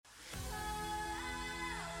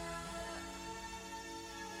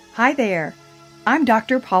Hi there, I'm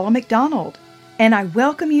Dr. Paula McDonald, and I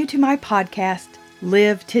welcome you to my podcast,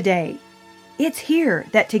 Live Today. It's here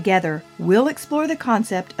that together we'll explore the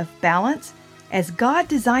concept of balance as God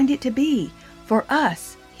designed it to be for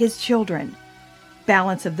us, His children.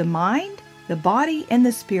 Balance of the mind, the body, and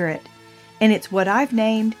the spirit. And it's what I've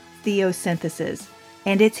named Theosynthesis,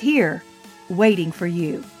 and it's here, waiting for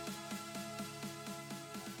you.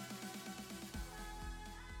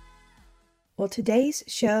 Well, today's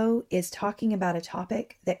show is talking about a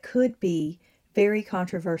topic that could be very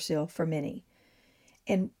controversial for many.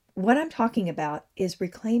 And what I'm talking about is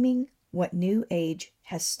reclaiming what New Age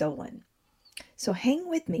has stolen. So hang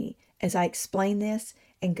with me as I explain this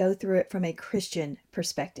and go through it from a Christian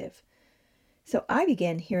perspective. So I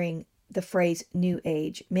began hearing the phrase New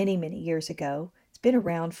Age many, many years ago. It's been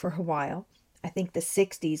around for a while. I think the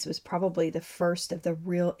 60s was probably the first of the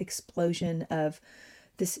real explosion of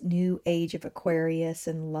this new age of Aquarius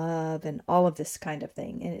and love and all of this kind of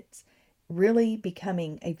thing. And it's really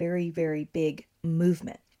becoming a very, very big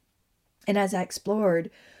movement. And as I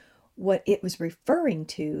explored what it was referring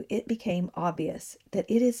to, it became obvious that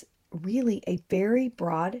it is really a very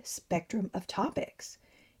broad spectrum of topics.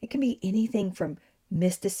 It can be anything from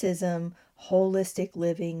mysticism, holistic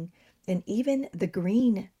living, and even the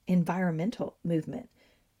green environmental movement,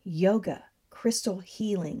 yoga, crystal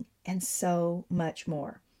healing, and so much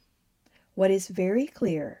more. What is very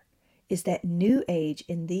clear is that New Age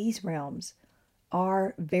in these realms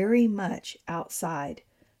are very much outside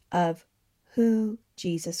of who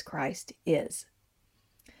Jesus Christ is.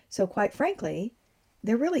 So quite frankly,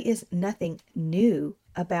 there really is nothing new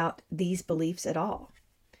about these beliefs at all.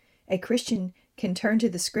 A Christian can turn to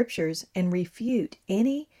the scriptures and refute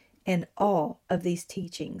any and all of these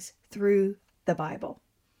teachings through the Bible.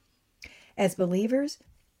 As believers,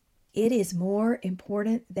 it is more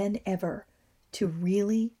important than ever to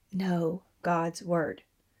really know God's Word.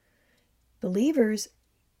 Believers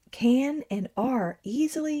can and are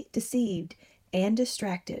easily deceived and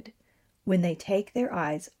distracted when they take their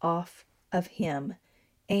eyes off of Him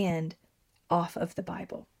and off of the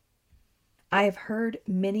Bible. I have heard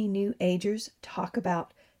many New Agers talk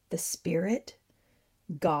about the Spirit,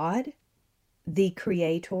 God, the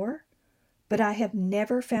Creator, but I have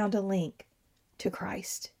never found a link to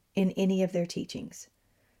Christ in any of their teachings.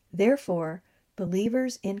 Therefore,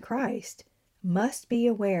 believers in Christ must be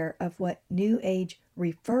aware of what New Age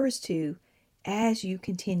refers to as you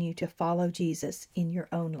continue to follow Jesus in your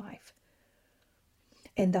own life.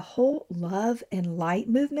 And the whole love and light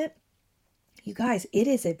movement, you guys, it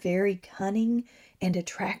is a very cunning and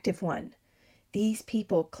attractive one. These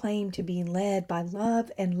people claim to be led by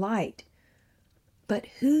love and light. But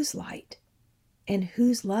whose light and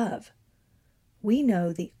whose love? We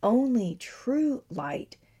know the only true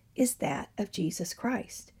light is that of Jesus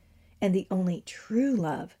Christ. And the only true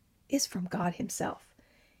love is from God Himself,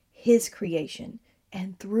 His creation,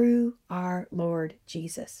 and through our Lord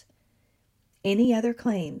Jesus. Any other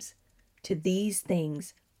claims to these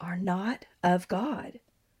things are not of God.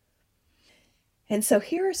 And so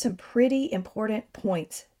here are some pretty important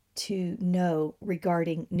points to know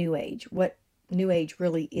regarding New Age, what New Age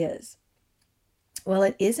really is. Well,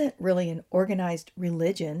 it isn't really an organized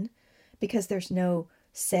religion because there's no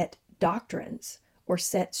set doctrines or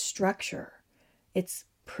set structure. It's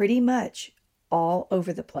pretty much all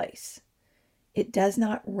over the place. It does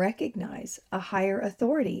not recognize a higher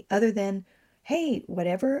authority other than, hey,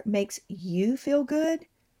 whatever makes you feel good,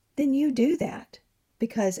 then you do that.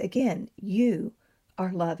 Because again, you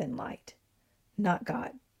are love and light, not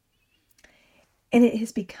God. And it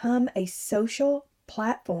has become a social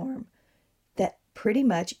platform that pretty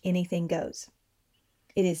much anything goes.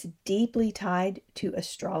 It is deeply tied to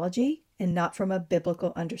astrology and not from a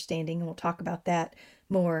biblical understanding. And we'll talk about that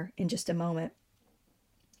more in just a moment.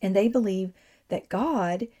 And they believe that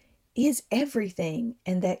God is everything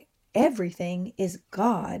and that everything is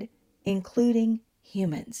God, including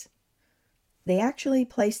humans. They actually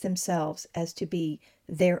place themselves as to be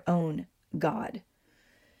their own God.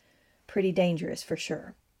 Pretty dangerous for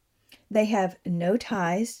sure. They have no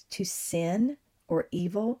ties to sin or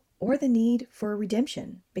evil or the need for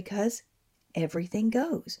redemption because everything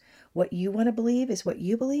goes. What you want to believe is what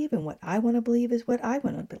you believe, and what I want to believe is what I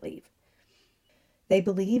want to believe. They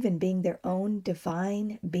believe in being their own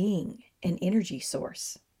divine being and energy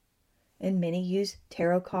source. And many use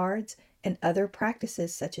tarot cards and other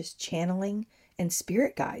practices such as channeling and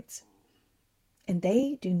spirit guides. And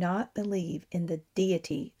they do not believe in the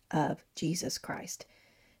deity of Jesus Christ.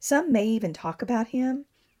 Some may even talk about Him,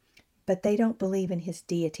 but they don't believe in His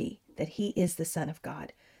deity, that He is the Son of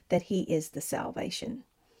God, that He is the salvation.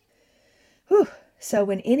 Whew. So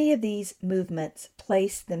when any of these movements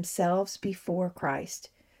place themselves before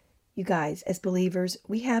Christ, you guys, as believers,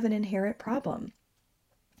 we have an inherent problem.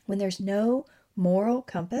 When there's no moral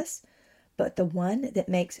compass, but the one that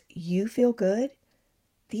makes you feel good,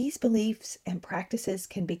 these beliefs and practices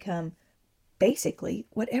can become basically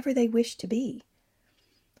whatever they wish to be.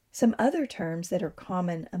 Some other terms that are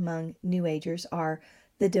common among New Agers are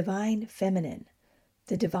the divine feminine,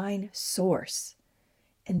 the divine source,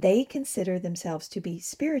 and they consider themselves to be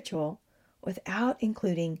spiritual without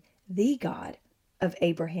including the God of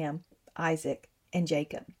Abraham, Isaac, and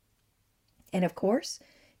Jacob. And of course,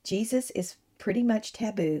 Jesus is pretty much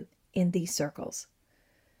taboo in these circles.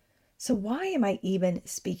 So why am I even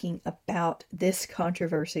speaking about this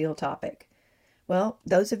controversial topic? Well,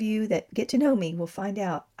 those of you that get to know me will find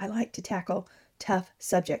out I like to tackle tough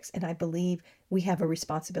subjects, and I believe we have a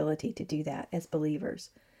responsibility to do that as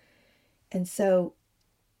believers. And so,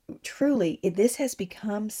 truly, this has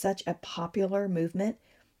become such a popular movement,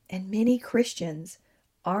 and many Christians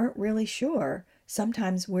aren't really sure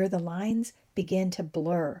sometimes where the lines begin to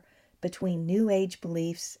blur between New Age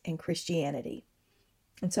beliefs and Christianity.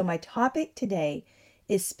 And so my topic today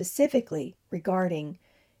is specifically regarding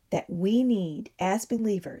that we need, as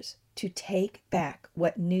believers, to take back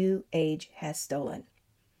what New Age has stolen.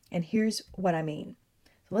 And here's what I mean.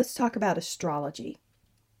 So let's talk about astrology.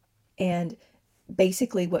 And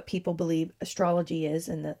basically what people believe astrology is,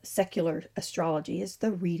 and the secular astrology, is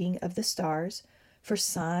the reading of the stars for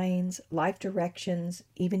signs, life directions,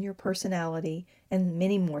 even your personality, and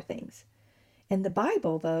many more things. And the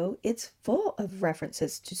Bible, though, it's full of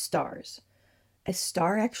references to stars. A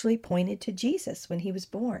star actually pointed to Jesus when he was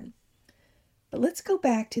born. But let's go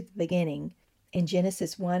back to the beginning in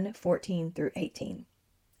Genesis 1:14 through 18.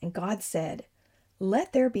 And God said,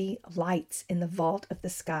 "Let there be lights in the vault of the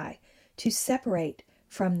sky to separate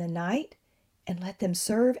from the night, and let them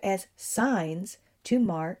serve as signs to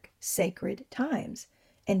mark sacred times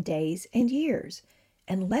and days and years.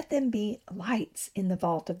 And let them be lights in the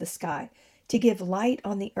vault of the sky to give light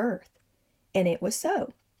on the earth." And it was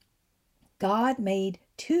so. God made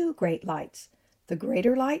two great lights, the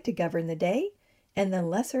greater light to govern the day, and the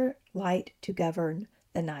lesser light to govern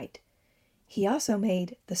the night. He also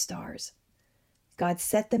made the stars. God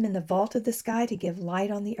set them in the vault of the sky to give light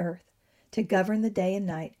on the earth, to govern the day and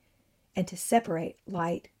night, and to separate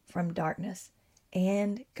light from darkness.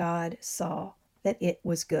 And God saw that it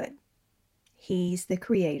was good. He's the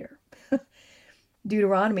creator.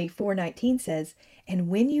 Deuteronomy 4:19 says, "And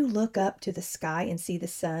when you look up to the sky and see the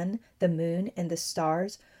sun, the moon, and the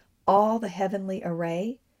stars, all the heavenly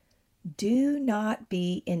array, do not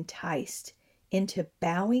be enticed into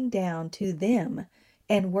bowing down to them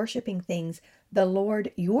and worshiping things the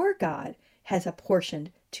Lord your God has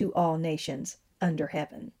apportioned to all nations under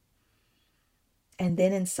heaven." And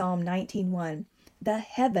then in Psalm 19:1, "The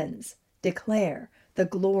heavens declare the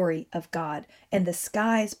glory of God, and the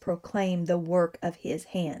skies proclaim the work of his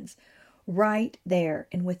hands." Right there,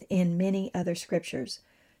 and within many other scriptures,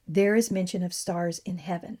 there is mention of stars in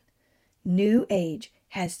heaven. New Age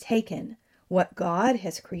has taken what God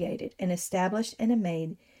has created and established and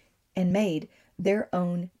made their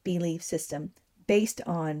own belief system based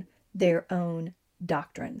on their own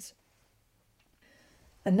doctrines.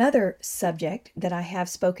 Another subject that I have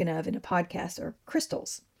spoken of in a podcast are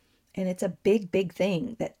crystals. And it's a big, big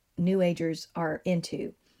thing that New Agers are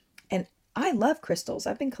into. And I love crystals.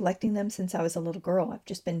 I've been collecting them since I was a little girl. I've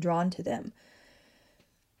just been drawn to them.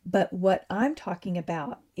 But what I'm talking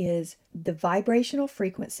about is the vibrational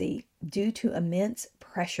frequency due to immense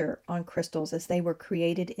pressure on crystals as they were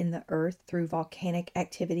created in the earth through volcanic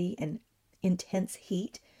activity and intense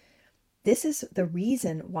heat. This is the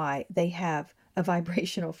reason why they have a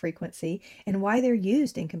vibrational frequency and why they're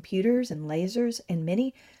used in computers and lasers and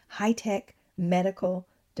many high-tech medical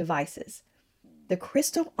devices. The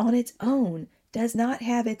crystal on its own does not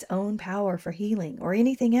have its own power for healing or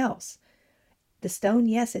anything else. The stone,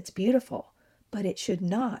 yes, it's beautiful, but it should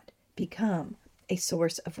not become a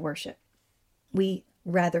source of worship. We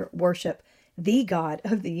rather worship the God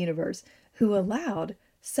of the universe who allowed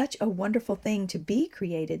such a wonderful thing to be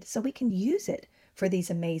created so we can use it for these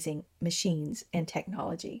amazing machines and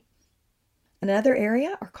technology. Another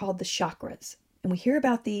area are called the chakras, and we hear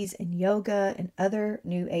about these in yoga and other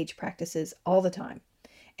New Age practices all the time.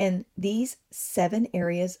 And these 7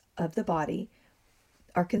 areas of the body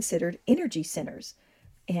are considered energy centers.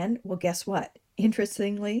 And, well, guess what?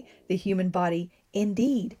 Interestingly, the human body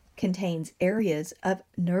indeed contains areas of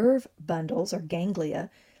nerve bundles or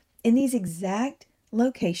ganglia in these exact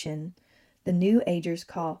location the New Agers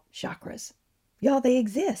call chakras. Y'all, they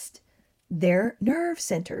exist. They're nerve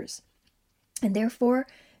centers. And therefore,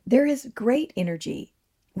 there is great energy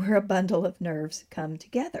where a bundle of nerves come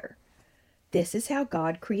together. This is how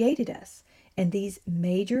God created us. And these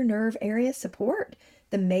major nerve areas support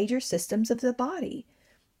the major systems of the body.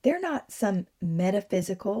 They're not some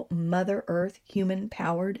metaphysical, Mother Earth, human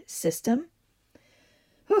powered system.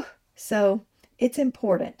 Whew. So it's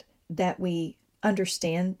important that we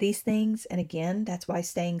understand these things. And again, that's why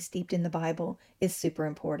staying steeped in the Bible is super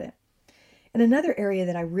important. And another area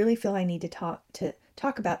that I really feel I need to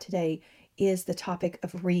talk about today is the topic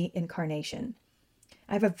of reincarnation.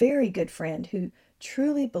 I have a very good friend who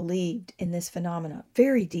truly believed in this phenomena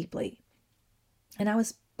very deeply. And I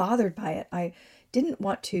was bothered by it. I didn't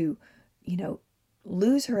want to,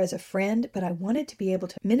 lose her as a friend, but I wanted to be able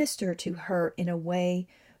to minister to her in a way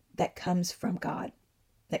that comes from God,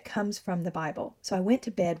 that comes from the Bible. So I went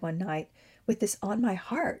to bed one night with this on my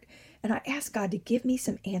heart, and I asked God to give me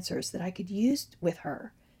some answers that I could use with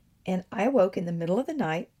her. And I awoke in the middle of the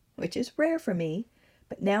night, which is rare for me,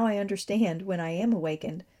 but now I understand when I am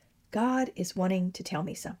awakened, God is wanting to tell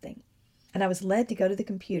me something. And I was led to go to the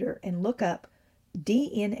computer and look up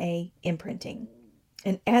DNA imprinting.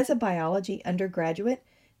 And as a biology undergraduate,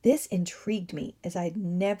 this intrigued me as I'd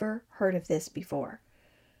never heard of this before.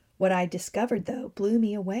 What I discovered, though, blew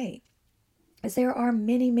me away, as there are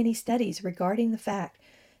many, many studies regarding the fact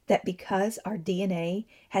that because our DNA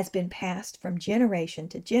has been passed from generation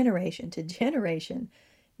to generation to generation,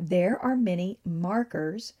 there are many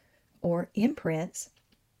markers or imprints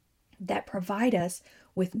that provide us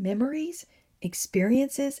with memories,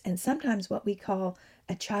 experiences, and sometimes what we call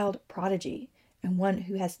a child prodigy, and one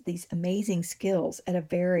who has these amazing skills at a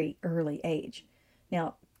very early age.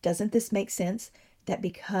 Now, doesn't this make sense that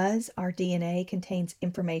because our DNA contains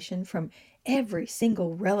information from every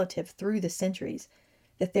single relative through the centuries,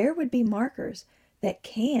 that there would be markers that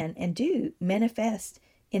can and do manifest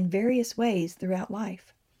in various ways throughout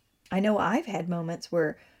life? I know I've had moments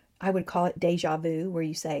where I would call it deja vu, where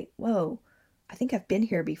you say, whoa, I think I've been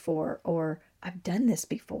here before, or I've done this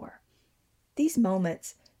before. These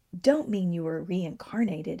moments don't mean you were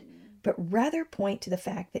reincarnated, but rather point to the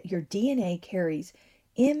fact that your DNA carries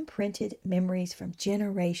imprinted memories from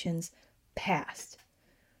generations past.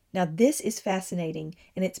 Now, this is fascinating,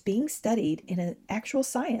 and it's being studied in an actual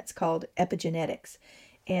science called epigenetics.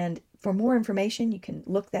 And for more information, you can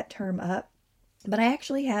look that term up. But I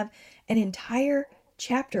actually have an entire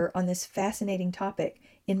chapter on this fascinating topic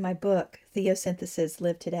in my book, Theosynthesis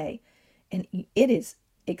Live Today. And it is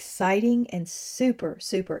exciting and super,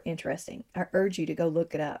 super interesting. I urge you to go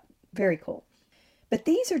look it up. Very cool. But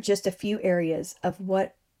these are just a few areas of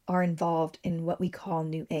what are involved in what we call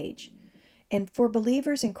New Age. And for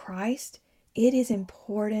believers in Christ, it is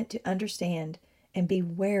important to understand and be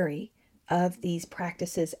wary of these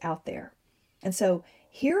practices out there. And so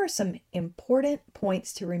here are some important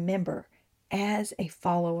points to remember as a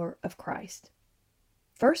follower of Christ.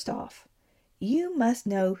 First off, you must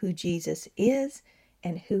know who Jesus is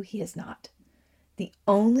and who he is not. The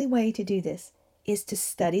only way to do this is to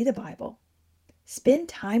study the Bible, spend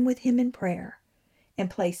time with him in prayer, and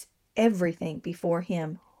place everything before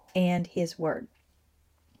him and his word.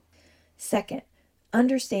 Second,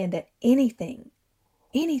 understand that anything,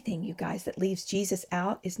 you guys, that leaves Jesus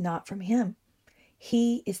out is not from him.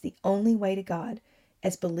 He is the only way to God,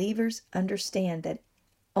 as believers understand that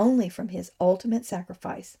only from his ultimate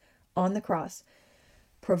sacrifice on the cross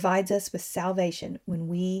provides us with salvation when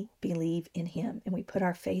we believe in him and we put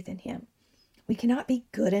our faith in him. We cannot be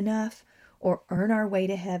good enough or earn our way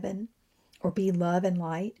to heaven or be love and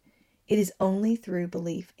light. It is only through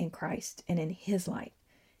belief in Christ and in his light.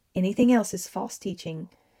 Anything else is false teaching.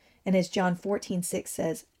 And as John 14:6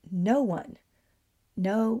 says, no one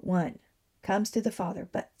comes to the Father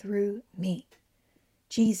but through me.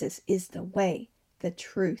 Jesus is the way, the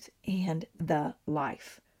truth, and the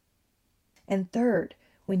life. And third,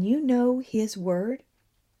 when you know his word,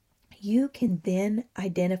 you can then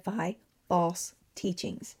identify false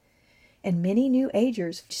teachings. And many New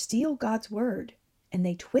Agers steal God's word and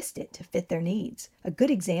they twist it to fit their needs. A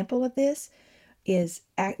good example of this is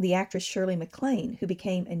the actress Shirley MacLaine, who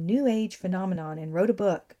became a New Age phenomenon and wrote a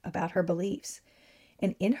book about her beliefs.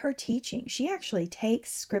 And in her teaching, she actually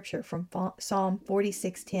takes scripture from Psalm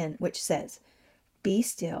 46:10, which says, "Be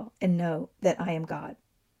still and know that I am God."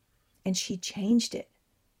 And she changed it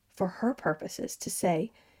for her purposes to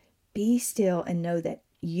say, "Be still and know that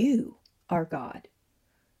you are God."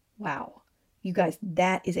 Wow. You guys,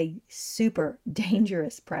 that is a super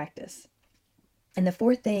dangerous practice. And the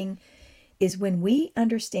fourth thing is when we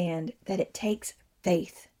understand that it takes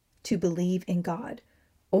faith to believe in God,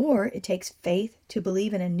 or it takes faith to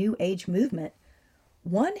believe in a New Age movement,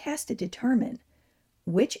 one has to determine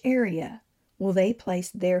which area will they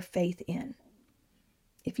place their faith in.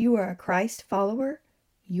 If you are a Christ follower,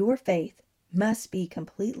 your faith must be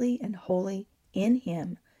completely and wholly in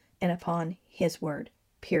Him and upon His word,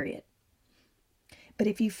 period. But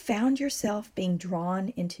if you found yourself being drawn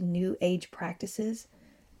into New Age practices,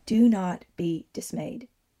 do not be dismayed.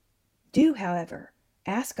 Do, however,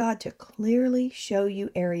 ask God to clearly show you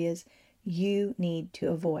areas you need to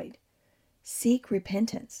avoid. Seek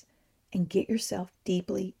repentance and get yourself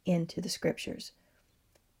deeply into the scriptures.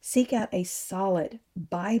 Seek out a solid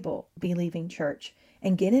Bible-believing church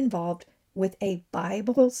and get involved with a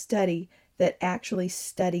Bible study that actually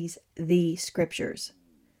studies the scriptures.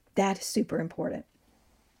 That is super important.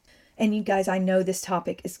 And you guys, I know this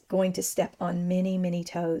topic is going to step on many, many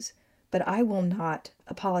toes, but I will not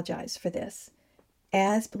apologize for this.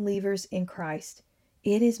 As believers in Christ,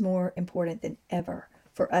 it is more important than ever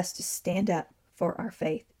for us to stand up for our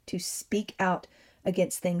faith, to speak out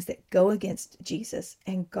against things that go against Jesus,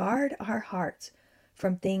 and guard our hearts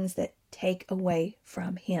from things that take away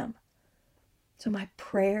from Him. So my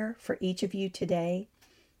prayer for each of you today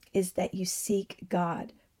is that you seek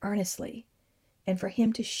God earnestly, and for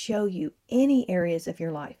Him to show you any areas of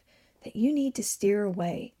your life that you need to steer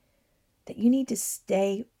away, that you need to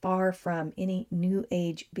stay far from any New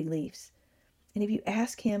Age beliefs. And if you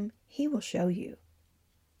ask Him, He will show you.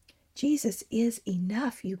 Jesus is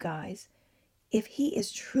enough, you guys. If He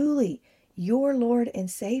is truly your Lord and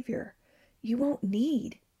Savior, you won't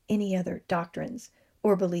need any other doctrines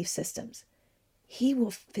or belief systems. He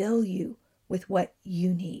will fill you with what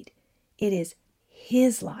you need. It is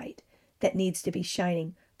His light that needs to be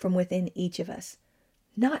shining from within each of us,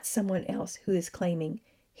 not someone else who is claiming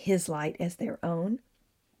His light as their own.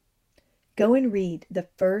 Go and read the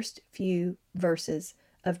first few verses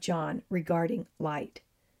of John regarding light.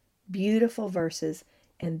 Beautiful verses,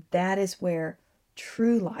 and that is where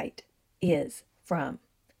true light is from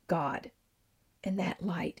God. And that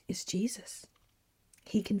light is Jesus.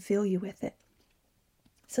 He can fill you with it.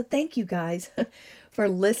 So thank you guys for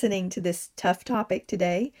listening to this tough topic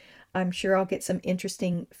today. I'm sure I'll get some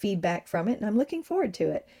interesting feedback from it, and I'm looking forward to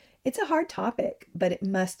it. It's a hard topic, but it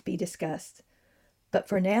must be discussed. But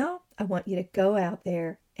for now, I want you to go out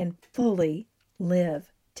there and fully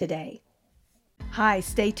live today. Hi,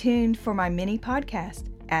 stay tuned for my mini podcast,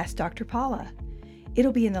 Ask Dr. Paula.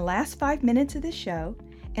 It'll be in the last 5 minutes of the show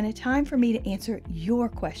and a time for me to answer your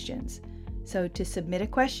questions. So to submit a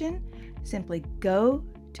question, simply go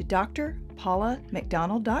to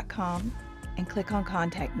drpaulamcdonald.com and click on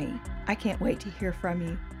Contact Me. I can't wait to hear from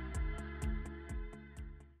you.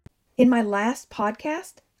 In my last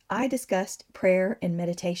podcast, I discussed prayer and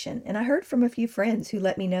meditation, and I heard from a few friends who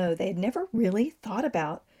let me know they had never really thought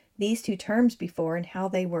about these two terms before and how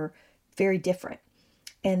they were very different.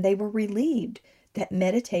 And they were relieved that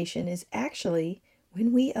meditation is actually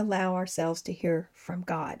when we allow ourselves to hear from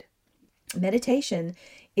God. Meditation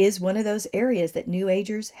is one of those areas that New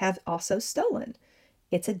Agers have also stolen.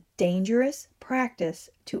 It's a dangerous practice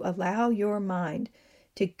to allow your mind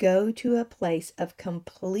to go to a place of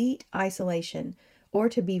complete isolation or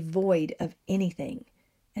to be void of anything,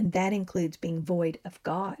 and that includes being void of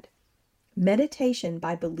God. Meditation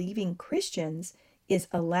by believing Christians is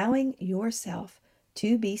allowing yourself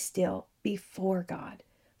to be still before God,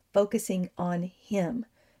 focusing on Him,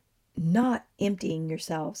 not emptying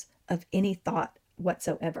yourselves of any thought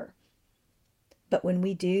whatsoever. But when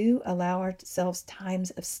we do allow ourselves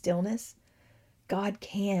times of stillness, God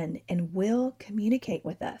can and will communicate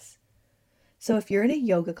with us. So if you're in a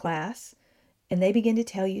yoga class and they begin to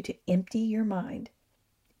tell you to empty your mind,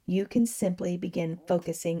 you can simply begin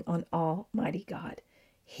focusing on Almighty God,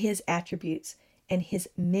 His attributes, and His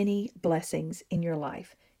many blessings in your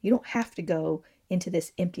life. You don't have to go into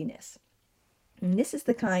this emptiness. And this is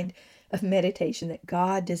the kind of meditation that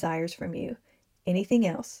God desires from you. Anything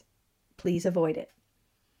else, please avoid it.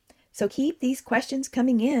 So keep these questions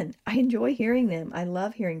coming in. I enjoy hearing them. I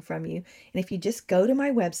love hearing from you. And if you just go to my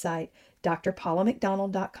website,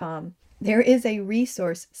 drpaulamcdonald.com, there is a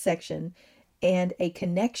resource section and a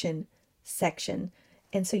connection section.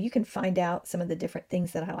 And so you can find out some of the different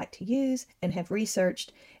things that I like to use and have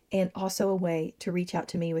researched, and also a way to reach out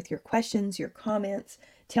to me with your questions, your comments.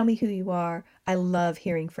 Tell me who you are. I love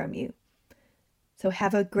hearing from you. So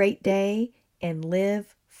have a great day and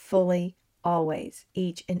live fully always,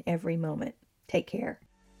 each and every moment. Take care.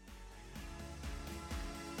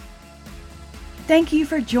 Thank you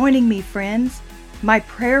for joining me, friends. My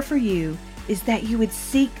prayer for you is that you would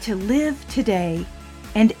seek to live today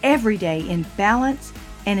and every day in balance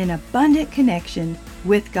and in abundant connection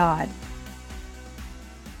with God.